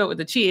not going to do it with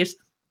the Chiefs.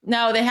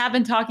 No, they have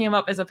been talking him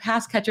up as a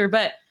pass catcher,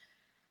 but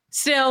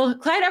still,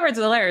 Clyde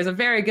Edwards-Helaire is a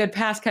very good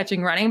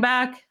pass-catching running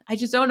back. I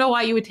just don't know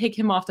why you would take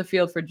him off the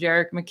field for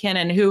Jerick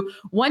McKinnon, who,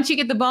 once you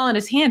get the ball in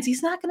his hands,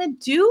 he's not going to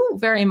do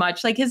very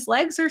much. Like, his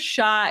legs are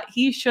shot.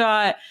 He's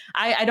shot.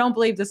 I don't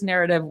believe this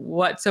narrative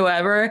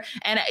whatsoever.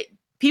 And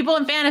people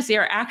in fantasy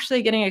are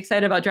actually getting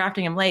excited about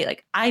drafting him late.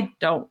 Like, I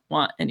don't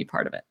want any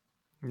part of it.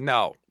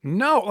 No.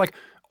 Like,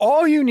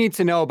 all you need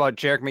to know about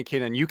Jerick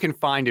McKinnon, you can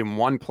find in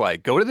one play.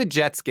 Go to the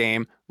Jets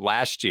game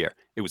last year.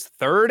 It was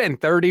 3rd and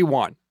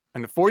 31.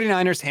 And the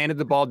 49ers handed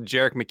the ball to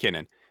Jerick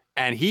McKinnon.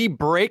 And he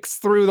breaks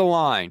through the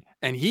line.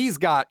 And he's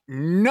got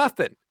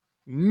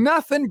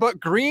nothing but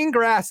green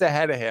grass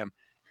ahead of him.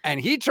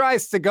 And he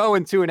tries to go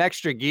into an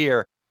extra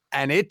gear.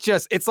 And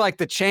it's like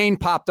the chain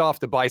popped off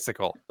the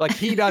bicycle. Like,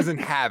 he doesn't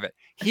have it.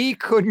 He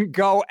couldn't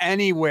go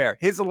anywhere.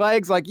 His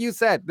legs, like you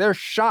said, they're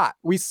shot.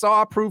 We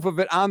saw proof of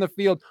it on the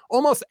field.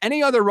 Almost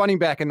any other running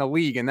back in the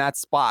league in that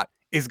spot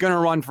is going to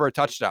run for a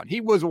touchdown. He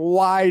was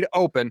wide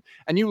open,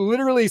 and you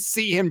literally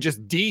see him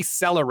just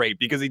decelerate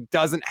because he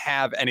doesn't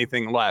have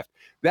anything left.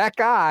 That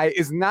guy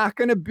is not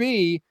going to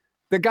be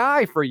the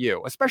guy for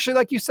you, especially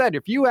like you said,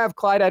 if you have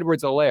Clyde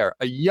Edwards-Helaire,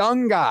 a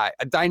young guy,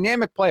 a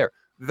dynamic player,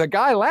 the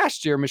guy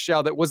last year,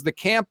 Michelle, that was the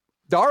camp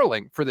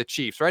darling for the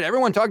Chiefs, right?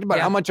 Everyone talked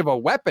about how much of a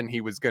weapon he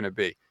was going to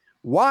be.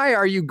 Why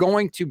are you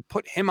going to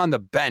put him on the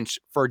bench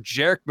for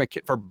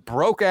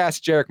broke-ass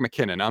Jerick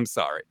McKinnon? I'm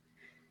sorry.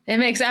 It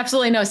makes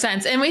absolutely no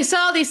sense. And we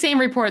saw these same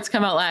reports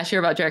come out last year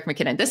about Jerick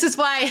McKinnon. This is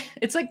why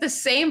it's like the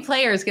same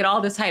players get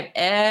all this hype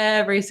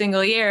every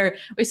single year.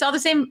 We saw the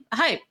same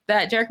hype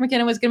that Jerick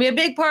McKinnon was going to be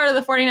a big part of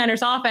the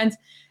 49ers offense.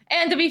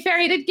 And to be fair,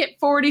 he did get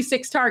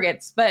 46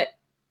 targets, but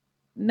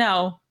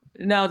no,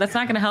 that's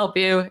not going to help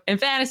you in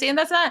fantasy. And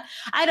that's not,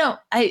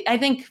 I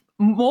think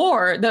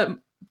more the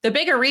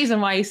bigger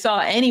reason why he saw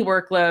any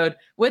workload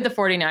with the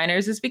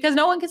 49ers is because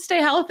no one can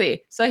stay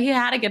healthy. So he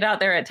had to get out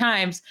there at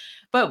times,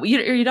 but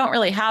you don't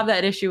really have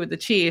that issue with the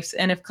Chiefs.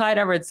 And if Clyde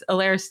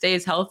Edwards-Helaire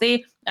stays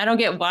healthy, I don't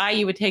get why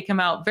you would take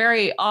him out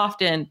very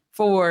often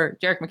for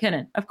Jerick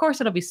McKinnon. Of course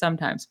it'll be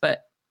sometimes,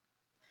 but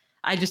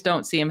I just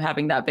don't see him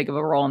having that big of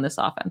a role in this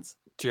offense.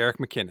 Jerick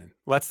McKinnon.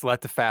 Let's let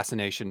the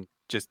fascination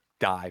just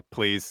die,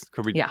 please.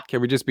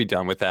 Can we just be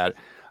done with that?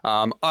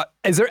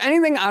 Is there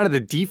anything out of the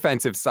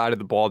defensive side of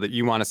the ball that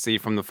you want to see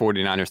from the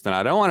 49ers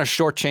tonight? I don't want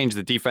to shortchange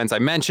the defense. I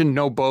mentioned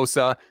no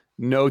Bosa,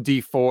 no D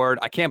Ford.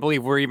 I can't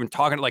believe we're even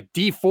talking like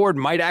D Ford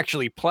might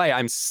actually play.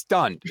 I'm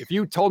stunned. If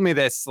you told me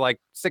this like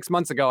 6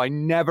 months ago, I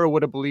never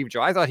would have believed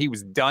you. I thought he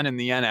was done in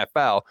the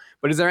NFL.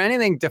 But is there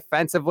anything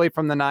defensively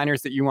from the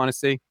Niners that you want to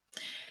see?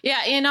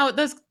 Yeah,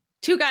 those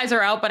two guys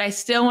are out, but I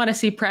still want to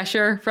see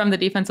pressure from the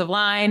defensive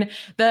line.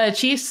 The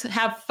Chiefs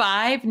have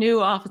 5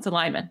 new offensive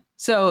linemen.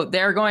 So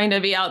they're going to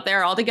be out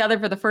there all together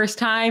for the first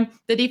time.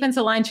 The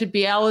defensive line should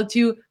be able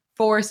to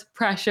force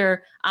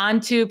pressure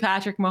onto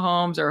Patrick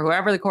Mahomes or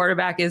whoever the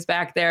quarterback is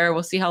back there.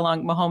 We'll see how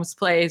long Mahomes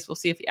plays. We'll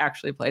see if he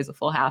actually plays a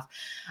full half.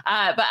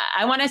 But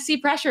I want to see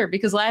pressure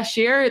because last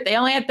year they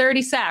only had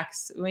 30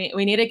 sacks.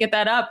 We need to get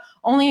that up.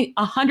 Only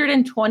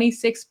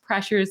 126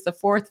 pressures, the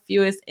 4th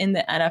fewest in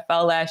the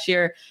NFL last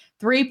year.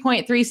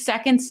 3.3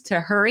 seconds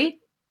to hurry,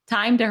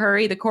 time to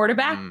hurry the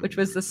quarterback, which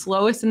was the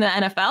slowest in the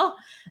NFL.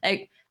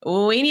 Like,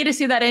 we need to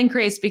see that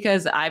increase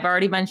because I've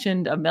already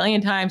mentioned a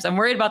million times, I'm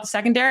worried about the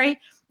secondary.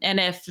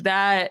 And if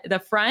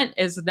the front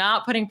is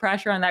not putting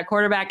pressure on that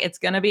quarterback, it's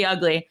going to be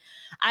ugly.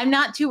 I'm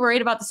not too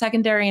worried about the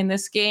secondary in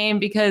this game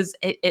because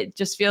it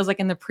just feels like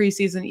in the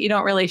preseason, you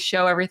don't really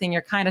show everything.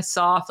 You're kind of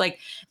soft. Like,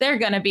 they're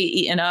going to be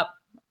eaten up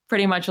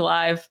pretty much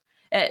alive.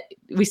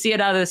 We see it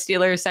out of the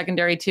Steelers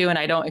secondary too, and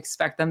I don't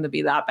expect them to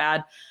be that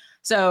bad.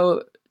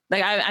 So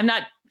like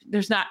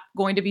there's not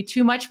going to be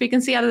too much we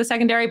can see out of the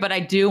secondary, but I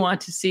do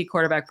want to see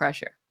quarterback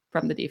pressure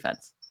from the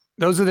defense.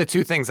 Those are the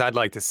two things I'd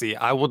like to see.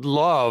 I would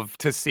love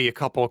to see a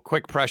couple of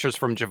quick pressures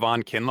from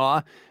Javon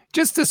Kinlaw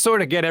just to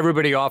sort of get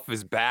everybody off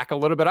his back a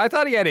little bit. I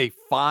thought he had a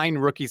fine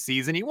rookie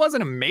season. He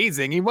wasn't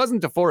amazing. He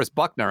wasn't DeForest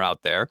Buckner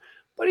out there,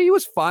 but he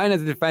was fine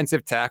as a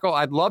defensive tackle.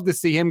 I'd love to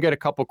see him get a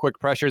couple quick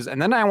pressures,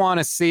 and then I want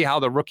to see how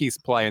the rookies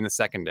play in the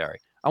secondary.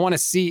 I want to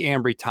see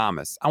Ambry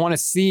Thomas. I want to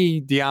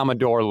see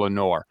Diamador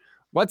Lenore.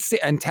 Let's see,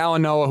 and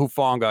Talanoa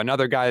Hufanga,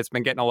 another guy that's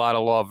been getting a lot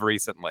of love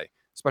recently,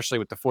 especially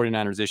with the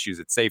 49ers issues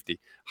at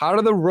safety. How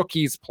do the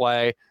rookies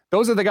play?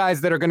 Those are the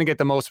guys that are going to get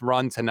the most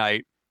run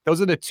tonight.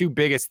 Those are the two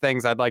biggest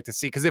things I'd like to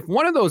see. Because if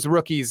one of those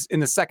rookies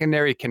in the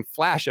secondary can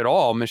flash at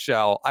all,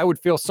 Michelle, I would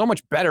feel so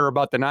much better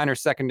about the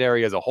Niners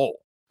secondary as a whole.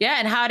 Yeah,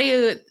 and how do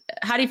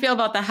you feel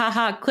about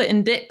the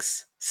Clinton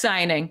Dix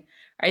signing?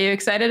 Are you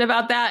excited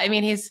about that? I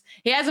mean,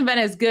 he hasn't been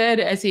as good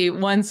as he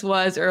once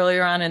was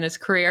earlier on in his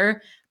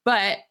career,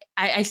 but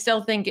I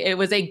still think it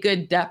was a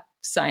good depth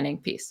signing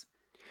piece.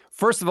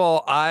 First of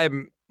all, I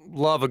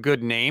love a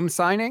good name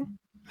signing.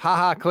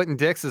 Clinton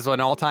Dix is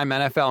an all-time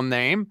NFL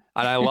name,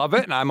 and I love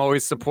it, and I'm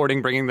always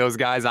supporting bringing those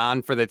guys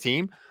on for the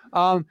team.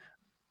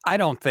 I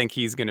don't think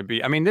he's going to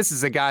be. I mean, this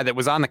is a guy that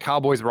was on the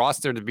Cowboys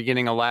roster at the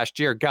beginning of last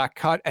year, got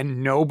cut,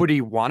 and nobody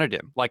wanted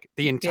him. Like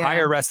the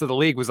entire rest of the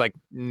league was like,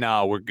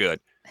 no, we're good.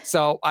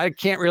 So I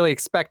can't really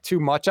expect too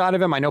much out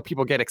of him. I know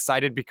people get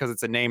excited because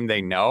it's a name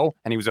they know,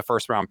 and he was a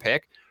first-round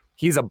pick.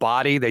 He's a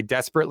body. They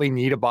desperately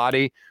need a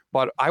body,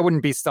 but I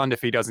wouldn't be stunned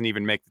if he doesn't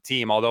even make the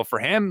team. Although for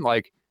him,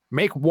 like,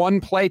 make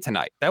one play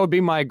tonight. That would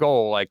be my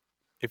goal, like,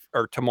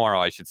 or tomorrow,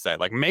 I should say.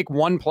 Like, make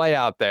one play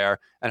out there,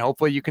 and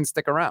hopefully you can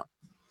stick around.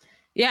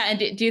 Yeah,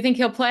 and do you think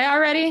he'll play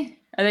already?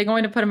 Are they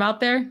going to put him out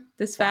there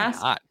this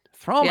fast?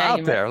 Throw him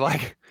out there.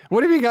 Like,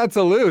 what have you got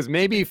to lose?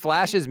 Maybe he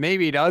flashes,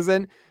 maybe he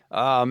doesn't.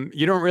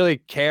 You don't really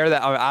care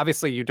that.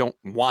 Obviously, you don't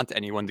want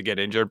anyone to get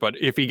injured, but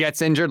if he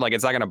gets injured, like,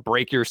 it's not going to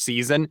break your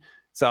season.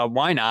 So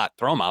why not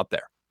throw him out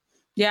there?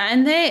 Yeah,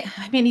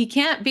 and he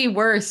can't be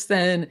worse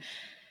than,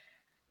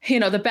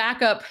 the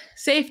backup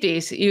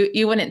safeties.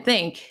 You wouldn't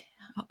think.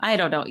 I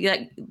don't know.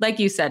 Like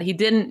you said, he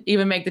didn't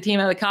even make the team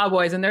of the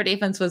Cowboys, and their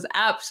defense was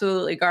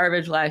absolutely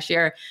garbage last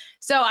year.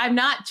 So I'm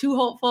not too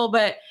hopeful,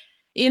 but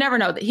you never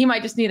know. That he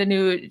might just need a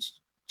new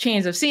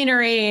change of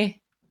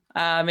scenery,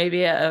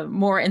 maybe a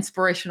more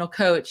inspirational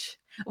coach.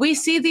 We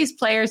see these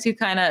players who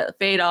kind of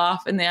fade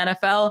off in the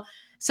NFL.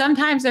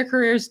 Sometimes their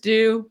careers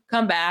do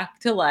come back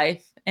to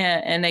life,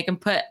 and they can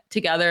put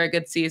together a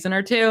good season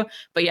or two.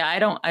 But yeah, I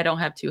don't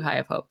have too high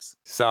of hopes.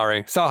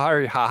 Sorry,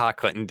 haha,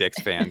 Clinton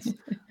Dix fans.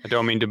 I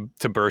don't mean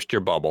to burst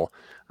your bubble.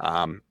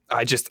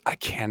 I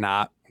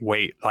cannot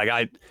wait.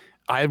 Like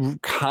I'm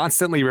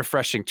constantly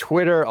refreshing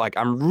Twitter. Like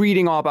I'm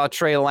reading all about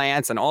Trey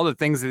Lance and all the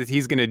things that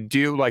he's going to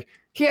do. Like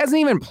he hasn't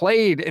even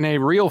played in a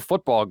real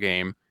football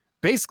game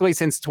basically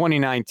since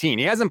 2019.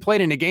 He hasn't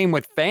played in a game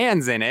with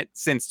fans in it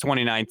since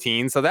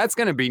 2019. So that's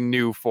going to be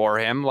new for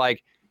him.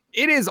 Like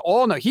it is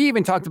all new. He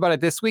even talked about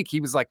it this week.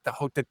 He was like,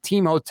 the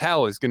team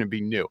hotel is going to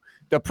be new.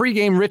 The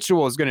pregame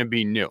ritual is going to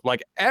be new.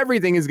 Like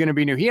everything is going to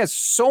be new. He has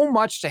so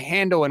much to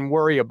handle and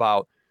worry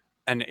about.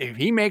 And if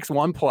he makes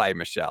one play,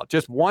 Michelle,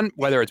 just one,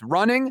 whether it's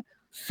running,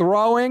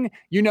 throwing,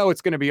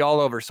 it's going to be all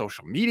over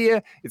social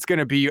media. It's going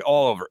to be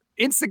all over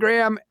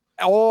Instagram.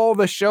 All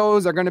the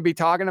shows are going to be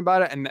talking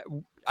about it. And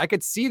I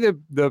could see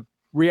the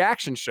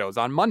reaction shows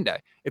on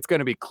Monday. It's going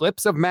to be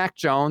clips of Mac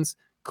Jones,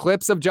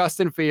 clips of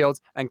Justin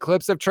Fields, and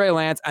clips of Trey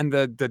Lance. And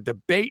the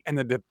debate and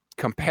the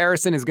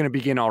comparison is going to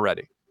begin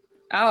already.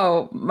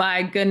 Oh,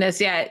 my goodness.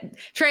 Yeah.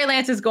 Trey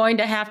Lance is going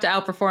to have to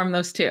outperform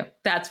those two.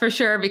 That's for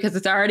sure, because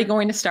it's already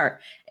going to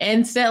start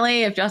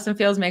instantly. If Justin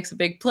Fields makes a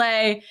big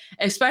play,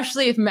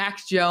 especially if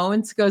Mac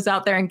Jones goes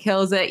out there and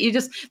kills it,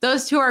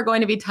 those two are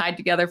going to be tied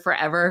together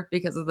forever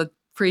because of the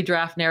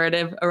pre-draft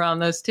narrative around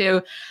those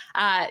two.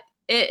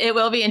 It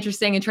will be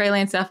interesting, and Trey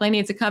Lance definitely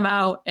needs to come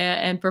out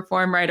and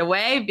perform right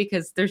away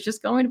because there's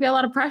just going to be a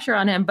lot of pressure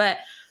on him. But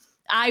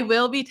I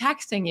will be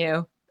texting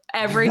you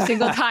every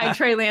single time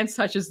Trey Lance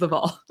touches the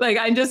ball. Like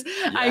I'm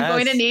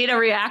going to need a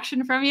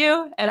reaction from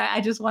you. And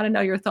I just want to know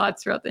your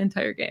thoughts throughout the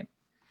entire game.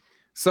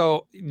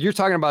 So you're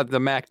talking about the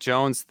Mac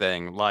Jones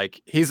thing.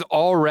 Like he's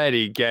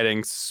already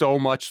getting so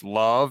much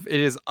love. It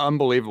is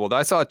unbelievable.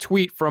 I saw a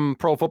tweet from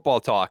Pro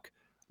Football Talk.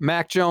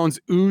 Mac Jones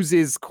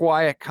oozes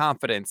quiet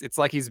confidence. It's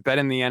like he's been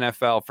in the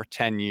NFL for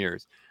 10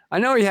 years. I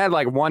know he had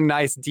like one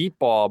nice deep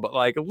ball, but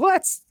like,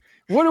 what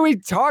are we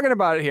talking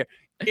about here?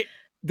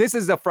 This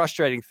is a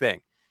frustrating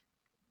thing.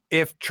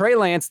 If Trey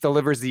Lance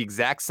delivers the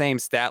exact same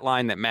stat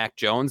line that Mac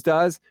Jones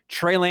does,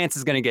 Trey Lance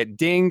is going to get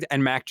dinged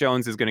and Mac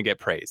Jones is going to get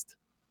praised.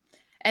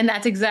 And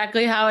that's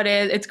exactly how it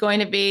is. It's going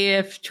to be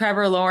if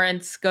Trevor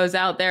Lawrence goes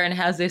out there and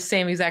has the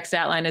same exact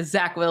stat line as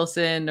Zach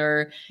Wilson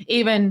or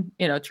even,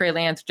 Trey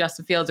Lance,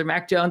 Justin Fields, or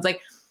Mac Jones.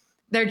 Like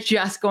they're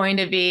just going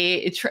to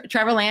be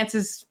Trevor Lance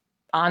is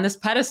on this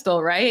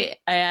pedestal, right?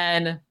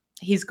 And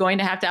he's going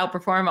to have to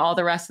outperform all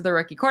the rest of the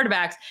rookie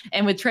quarterbacks.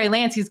 And with Trey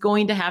Lance, he's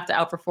going to have to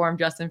outperform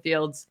Justin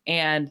Fields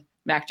and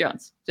Mac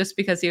Jones just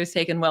because he was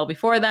taken well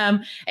before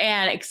them,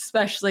 and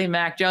especially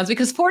Mac Jones,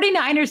 because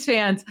 49ers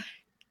fans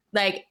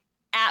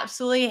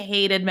absolutely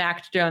hated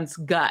Mac Jones'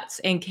 guts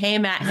and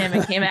came at him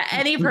and came at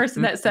any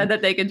person that said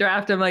that they could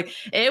draft him. Like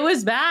it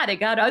was bad. It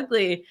got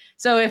ugly.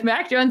 So if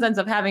Mac Jones ends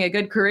up having a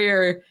good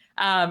career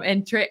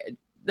and Trey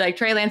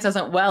Lance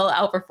doesn't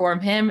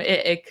outperform him,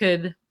 it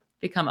could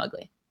become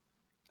ugly.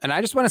 And I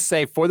just want to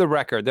say, for the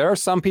record, there are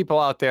some people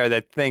out there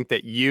that think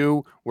that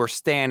you were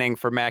standing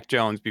for Mac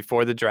Jones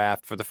before the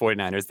draft for the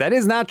 49ers. That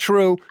is not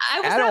true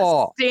at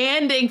all.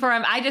 Standing for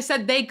him. I just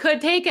said they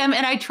could take him,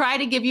 and I try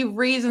to give you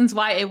reasons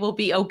why it will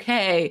be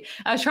okay.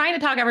 I was trying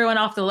to talk everyone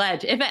off the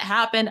ledge. If it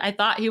happened, I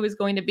thought he was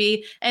going to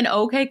be an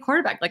okay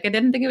quarterback. Like I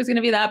didn't think it was going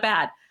to be that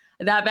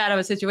bad of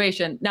a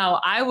situation. Now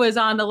I was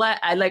on the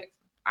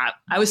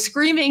I was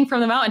screaming from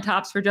the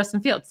mountaintops for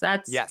Justin Fields.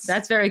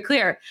 That's very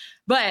clear.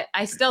 But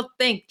I still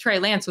think Trey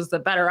Lance was the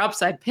better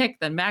upside pick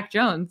than Mac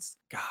Jones.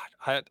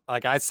 God,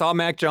 I saw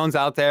Mac Jones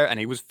out there and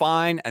he was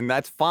fine, and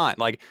that's fine.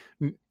 Like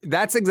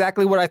that's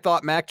exactly what I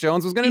thought Mac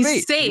Jones was going to be.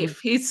 He's safe.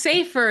 He's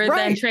safer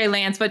than Trey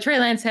Lance, but Trey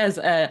Lance has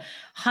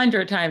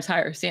 100 times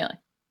higher ceiling.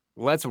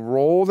 Let's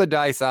roll the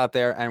dice out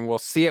there and we'll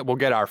see it. We'll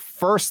get our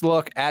first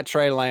look at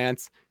Trey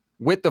Lance.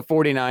 with the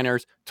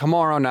 49ers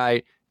tomorrow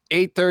night,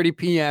 8:30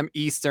 p.m.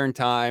 Eastern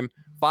time,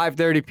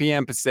 5:30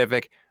 p.m.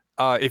 Pacific.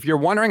 If you're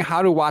wondering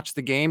how to watch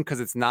the game, because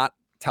it's not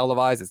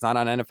televised, it's not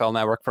on NFL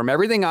Network, from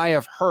everything I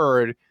have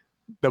heard,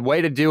 the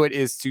way to do it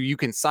is you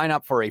can sign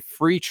up for a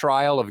free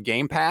trial of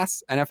Game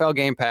Pass, NFL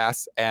Game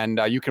Pass,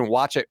 and you can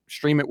watch it,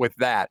 stream it with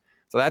that.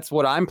 So that's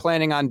what I'm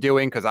planning on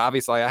doing, because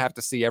obviously I have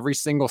to see every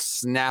single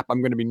snap.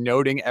 I'm going to be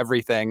noting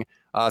everything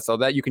so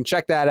that you can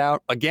check that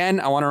out. Again,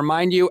 I want to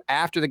remind you,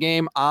 after the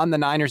game on the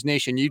Niners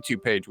Nation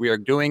YouTube page, we are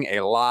doing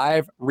a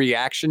live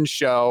reaction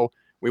show.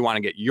 We want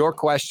to get your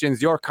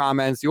questions, your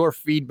comments, your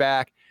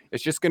feedback.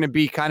 It's just going to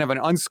be kind of an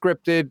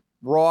unscripted,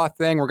 raw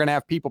thing. We're going to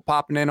have people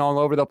popping in all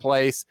over the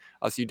place.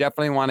 So you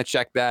definitely want to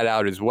check that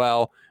out as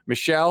well.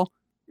 Michelle,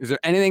 is there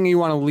anything you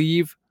want to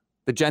leave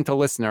the gentle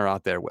listener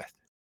out there with?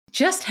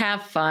 Just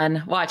have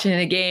fun watching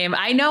the game.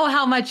 I know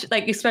how much,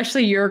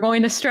 especially you're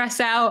going to stress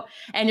out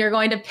and you're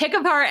going to pick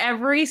apart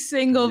every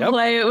single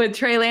play with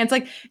Trey Lance.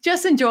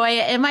 Just enjoy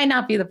it. It might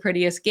not be the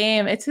prettiest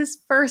game. It's his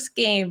first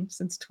game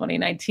since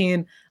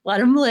 2019. Let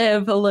him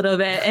live a little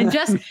bit and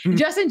just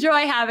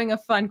enjoy having a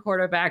fun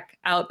quarterback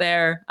out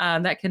there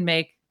that can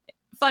make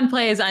fun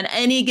plays on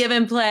any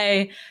given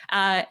play.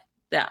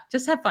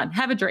 Just have fun.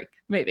 Have a drink,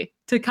 maybe,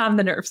 to calm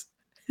the nerves.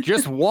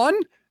 Just one?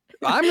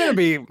 I'm going to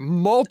be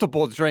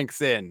multiple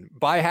drinks in.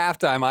 By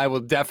halftime, I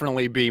will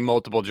definitely be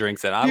multiple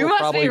drinks in. You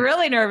must be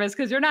really nervous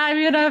because you're not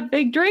even a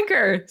big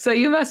drinker. So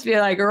you must be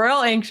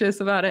real anxious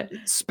about it.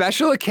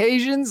 Special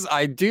occasions,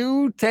 I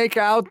do take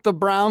out the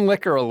brown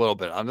liquor a little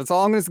bit. That's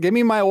all I'm going to give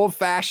me my old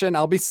fashioned.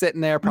 I'll be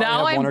sitting there, probably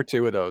have one or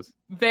two of those.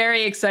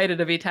 Very excited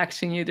to be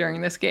texting you during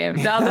this game.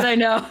 Now that I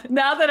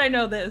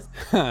know this.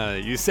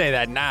 You say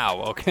that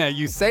now, okay?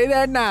 You say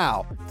that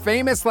now.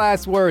 Famous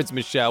last words,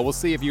 Michelle. We'll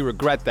see if you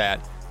regret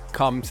that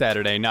come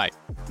Saturday night.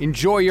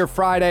 Enjoy your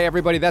Friday,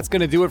 everybody. That's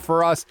going to do it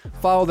for us.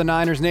 Follow the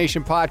Niners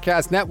Nation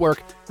Podcast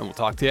Network, and we'll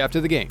talk to you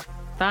after the game.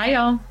 Bye,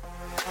 y'all.